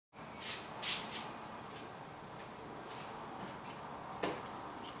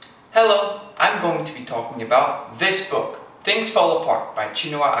Hello, I'm going to be talking about this book, Things Fall Apart by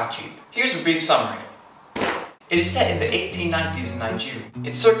Chinua Achebe. Here's a brief summary. It is set in the 1890s in Nigeria.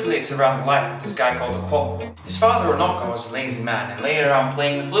 It circulates around the life of this guy called Okonkwo. His father Onoka was a lazy man and lay around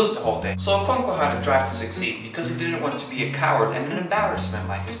playing the flute the whole day. So Okonkwo had a drive to succeed because he didn't want to be a coward and an embarrassment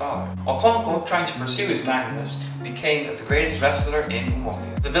like his father. Okonkwo, trying to pursue his madness, became the greatest wrestler in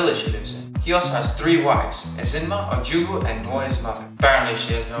Umuofia, the village he lives in. He also has 3 wives, Ezinma, Ojubu, and Nwoye's mother. Apparently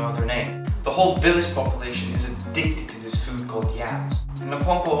she has no other name. The whole village population is addicted to this food called yams. And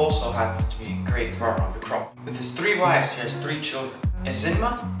Okonkwo also happens to be a great farmer of the crop. With his 3 wives, he has 3 children.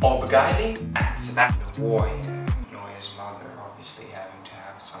 Ezinma, Obegaili, and Sebastian Nwoye. Nwoye's mother obviously having to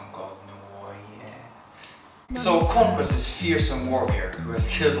have some called Nwoye. So Okonkwo is this fearsome warrior who has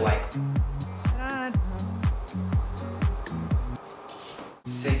killed like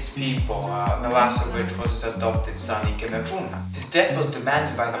 6 people, the last of which was his adopted son Ikemefuna. His death was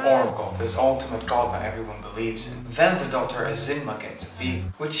demanded by the Oracle, this ultimate god that everyone believes in. Then the daughter Ezinma gets a fever,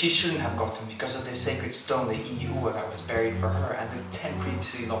 which she shouldn't have gotten because of the sacred stone, the Iua, that was buried for her, and the 10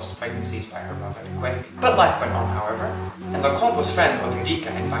 previously lost pregnancies by her mother Nkwefi. But life went on, however, and Okonkwo's friend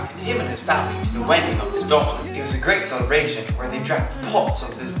Ogerika invited him and his family to the wedding of his daughter. It was a great celebration where they drank pots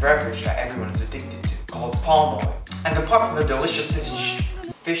of this beverage that everyone is addicted to, called palm oil. And apart from the delicious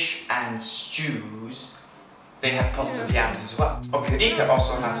fish and stews, they had pots of yams as well. Ogerika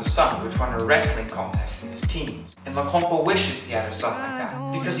also has a son which won a wrestling contest in his teens. And Okonkwo wishes he had a son like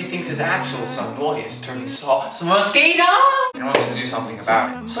that because he thinks his actual son Nwoye is turning soft mosquito and wants to do something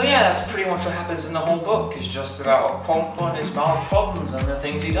about it. So yeah, that's pretty much what happens in the whole book. It's just about Okonkwo and his mild problems and the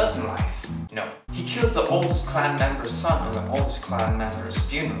things he does in life. No, he killed the oldest clan member's son on the oldest clan member's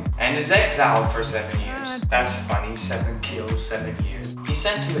funeral and is exiled for 7 years. That's funny, 7 kills, 7 years. He's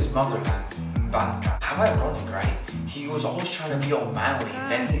sent to his motherland, Mbanta. How ironic, right? He was always trying to be all manly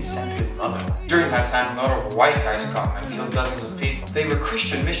and then he's sent to his motherland. During that time, a lot of white guys come and killed dozens of people. They were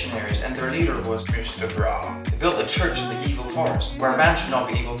Christian missionaries and their leader was Mr. Brown. They built a church in the evil forest where a man should not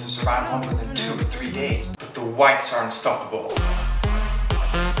be able to survive longer than 2 or 3 days. But the whites are unstoppable.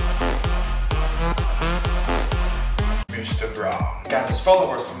 Mr. Brown gathers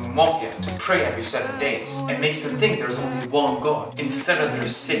followers from Umuofia to pray every 7 days and makes them think there's only one God instead of their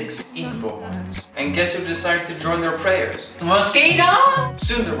 6 equal ones. And guess who decided to join their prayers? Mosquito!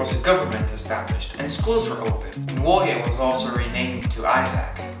 Soon there was a government established and schools were open. Nwoye was also renamed to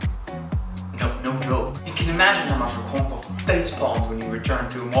Isaac. No joke. You can imagine how much Okonkwo facepalmed when he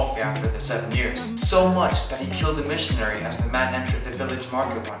returned to Umuofia after the 7 years. So much that he killed a missionary as the man entered the village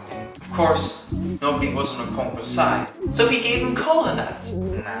market one day. Of course, nobody was on Okonkwo's side, so he gave him cola nuts.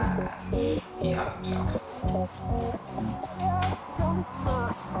 Nah, he hung himself.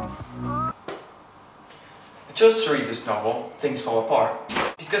 I chose to read this novel, Things Fall Apart,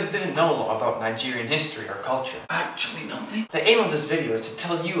 because I didn't know a lot about Nigerian history or culture. Actually nothing. The aim of this video is to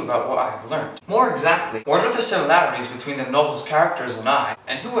tell you about what I have learned. More exactly, what are the similarities between the novel's characters and I,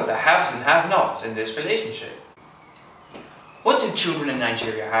 and who are the haves and have-nots in this relationship? What do children in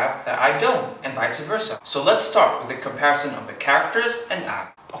Nigeria have that I don't, and vice versa? So let's start with a comparison of the characters and I.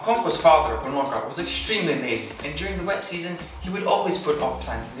 Okonkwo's father, Onoka, was extremely lazy, and during the wet season, he would always put off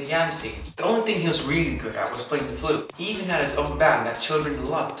planting the yam seed. The only thing he was really good at was playing the flute. He even had his own band that children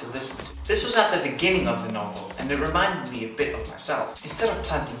loved to listen to. This was at the beginning of the novel, and it reminded me a bit of myself. Instead of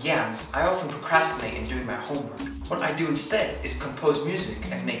planting yams, I often procrastinate in doing my homework. What I do instead is compose music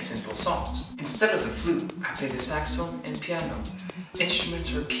and make simple songs. Instead of the flute, I play the saxophone and piano.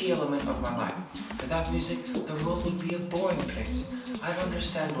 Instruments are a key element of my life. Without music, the world would be a boring place. I don't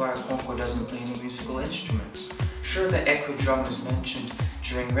understand why Okonkwo doesn't play any musical instruments. Sure, the echo drum is mentioned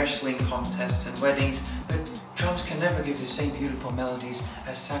during wrestling contests and weddings, but drums can never give the same beautiful melodies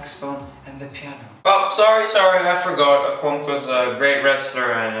as saxophone and the piano. Oh, sorry, I forgot. Okonkwo's a great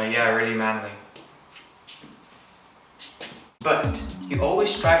wrestler and yeah, really manly. But he always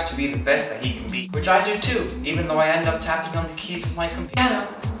strives to be the best that he can be, which I do too, even though I end up tapping on the keys of my computer. Piano.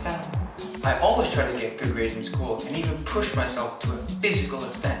 I always try to get good grades in school and even push myself to a physical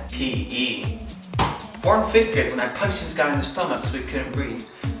extent. PE. Or in 5th grade when I punched this guy in the stomach so he couldn't breathe.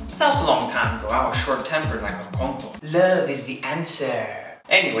 But that was a long time ago. I was short-tempered like Okonkwo. Love is the answer.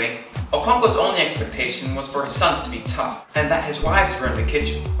 Anyway, Okonkwo's only expectation was for his sons to be tough, and that his wives were in the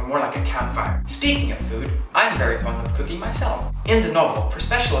kitchen, or more like a campfire. Speaking of food, I'm very fond of cooking myself. In the novel, for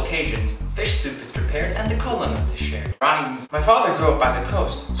special occasions, fish soup is prepared and the cola nut is shared. Rhymes. My father grew up by the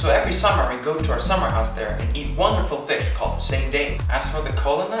coast, so every summer we'd go to our summer house there and eat wonderful fish called the same day. As for the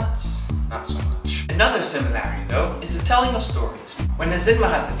cola nuts, not so much. Another similarity, though, is the telling of stories. When Azimla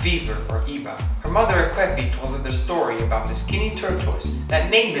had the fever, or Iba, her mother Ekwefi told her the story about the skinny tortoise that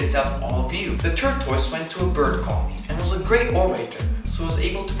named itself All of You. The tortoise went to a bird colony and was a great orator, so was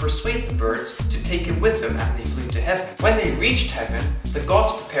able to persuade the birds to take him with them as they flew to heaven. When they reached heaven, the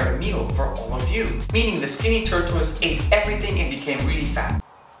gods prepared a meal for all of you, meaning the skinny tortoise ate everything and became really fat.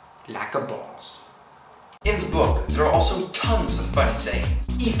 Like a boss. In the book, there are also tons of funny sayings.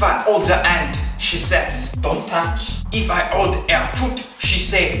 If I hold the ant, she says, don't touch. If I hold her foot, she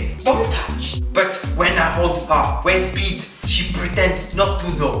says, don't touch. But when I hold her waist bead, she pretends not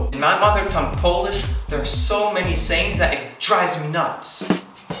to know. In my mother tongue Polish, there are so many sayings that it drives me nuts.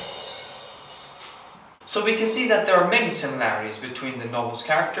 So we can see that there are many similarities between the novel's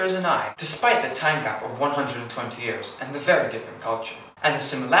characters and I, despite the time gap of 120 years and the very different culture. And the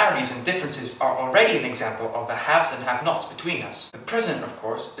similarities and differences are already an example of the haves and have-nots between us. The present, of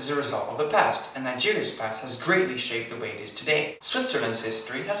course, is a result of the past, and Nigeria's past has greatly shaped the way it is today. Switzerland's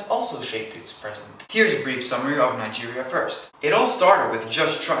history has also shaped its present. Here's a brief summary of Nigeria first. It all started with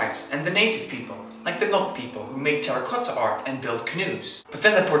just tribes and the native people, like the Nok people who made terracotta art and built canoes. But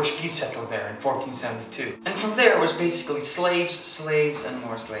then the Portuguese settled there in 1472. And from there it was basically slaves, slaves and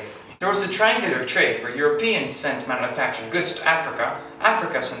more slavery. There was a triangular trade where Europeans sent manufactured goods to Africa,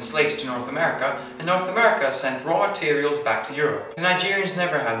 Africa sent slaves to North America, and North America sent raw materials back to Europe. The Nigerians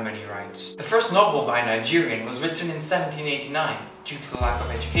never had many rights. The first novel by a Nigerian was written in 1789, due to the lack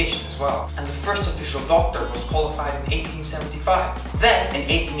of education as well, and the first official doctor was qualified in 1875. Then, in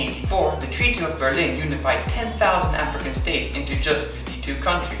 1884, the Treaty of Berlin unified 10,000 African states into just 52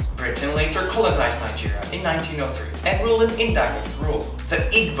 countries. Britain later colonized Nigeria in 1903 and ruled an indirect rule. The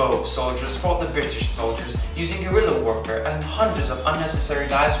Igbo soldiers fought the British soldiers using guerrilla warfare and hundreds of unnecessary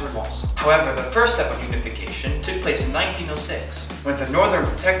lives were lost. However, the first step of unification took place in 1906, when the Northern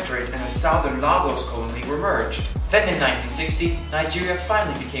Protectorate and the Southern Lagos colony were merged. Then in 1960, Nigeria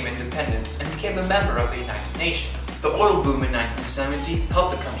finally became independent and became a member of the United Nations. The oil boom in 1970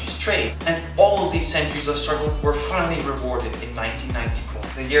 helped the country's trade, and all of these centuries of struggle were finally rewarded in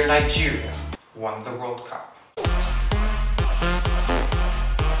 1994, the year Nigeria won the World Cup.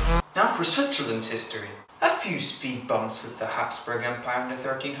 Now for Switzerland's history. A few speed bumps with the Habsburg Empire in the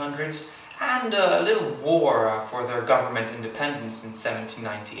 1300s, and a little war for their government independence in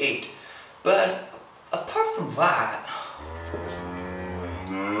 1798. But apart from that...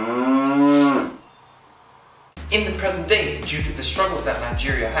 In the present day, due to the struggles that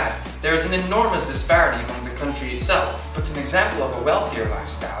Nigeria had, there is an enormous disparity among the country itself. But an example of a wealthier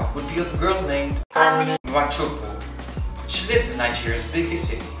lifestyle would be of a girl named Nwachukwu. She lives in Nigeria's biggest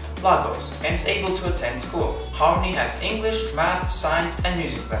city, Lagos, and is able to attend school. Harmony has English, math, science and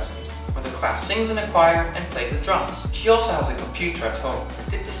music lessons, where the class sings in a choir and plays the drums. She also has a computer at home.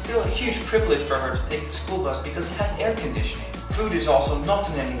 It is still a huge privilege for her to take the school bus because it has air conditioning. Food is also not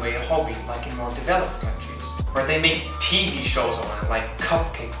in any way a hobby like in more developed countries, where they make TV shows on it like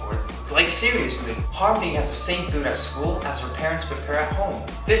cupcake wars. Like seriously, Harmony has the same food at school as her parents prepare at home.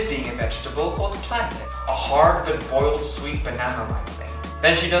 This being a vegetable called plantain, a hard but boiled sweet banana-like thing.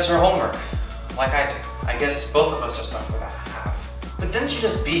 Then she does her homework, like I do. I guess both of us are stuck with that half. But then she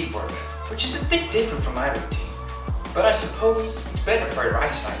does beadwork, which is a bit different from my routine. But I suppose it's better for her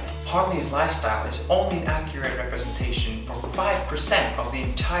eyesight. Harmony's lifestyle is only an accurate representation for 5% of the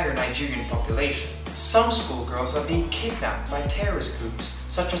entire Nigerian population. Some schoolgirls are being kidnapped by terrorist groups,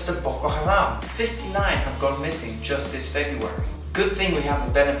 such as the Boko Haram. 59 have gone missing just this February. Good thing we have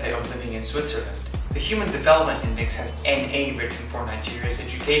the benefit of living in Switzerland. The Human Development Index has NA written for Nigeria's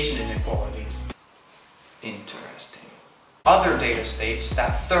education inequality. Interesting. Other data states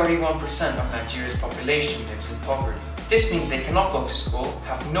that 31% of Nigeria's population lives in poverty. This means they cannot go to school,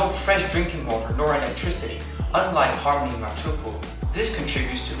 have no fresh drinking water nor electricity, unlike Harmony and Nwachukwu. This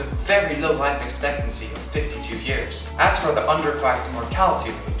contributes to the very low life expectancy of 52 years. As for the under 5 mortality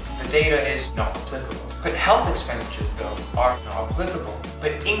rate, the data is not applicable. But health expenditures, though, are not applicable.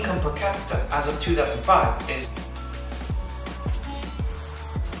 But income per capita, as of 2005, is...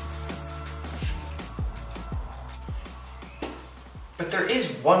 But there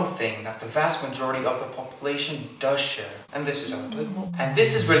is one thing that the vast majority of the population does share, and this is applicable, and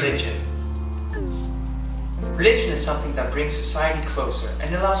this is religion. Religion is something that brings society closer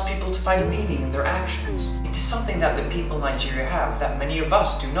and allows people to find meaning in their actions. It is something that the people in Nigeria have that many of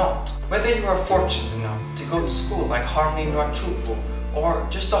us do not. Whether you are fortunate enough to go to school like Harmony and Nwachukwu, or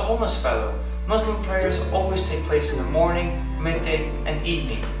just a homeless fellow, Muslim prayers always take place in the morning, midday and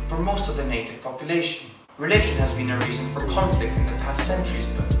evening for most of the native population. Religion has been a reason for conflict in the past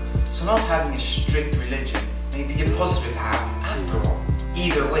centuries though, so not having a strict religion may be a positive have after all.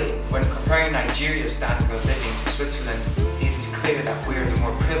 Either way, when comparing Nigeria's standard of living to Switzerland, it is clear that we are the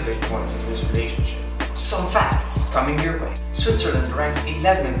more privileged ones in this relationship. Some facts coming your way. Switzerland ranks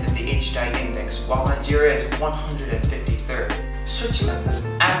 11th in the HDI index, while Nigeria is 153rd. Switzerland has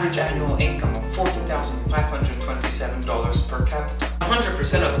an average annual income of $40,527 per capita.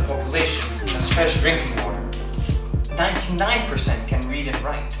 100% of the population has fresh drinking water. 99% can read and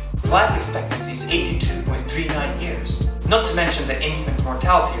write. Life expectancy is 82.39 years. Not to mention the infant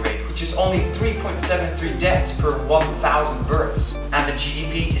mortality rate, which is only 3.73 deaths per 1,000 births. And the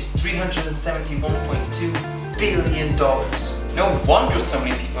GDP is $371.2 billion. No wonder so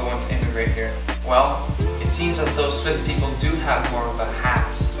many people want to immigrate here. Well, it seems as though Swiss people do have more of a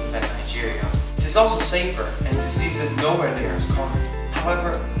haves than Nigeria. It is also safer, and disease is nowhere near as common.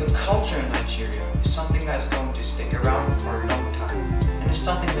 However, the culture in Nigeria is something that is going to stick around for a long time, and is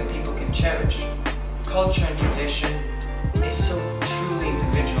something that people can cherish. Culture and tradition is so truly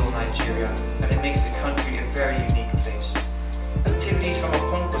individual in Nigeria that it makes the country a very unique place. Activities from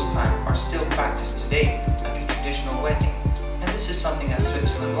Okonkwo's time are still practiced today, like a traditional wedding, and this is something that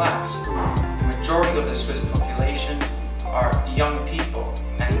Switzerland lacks. The majority of the Swiss population are young people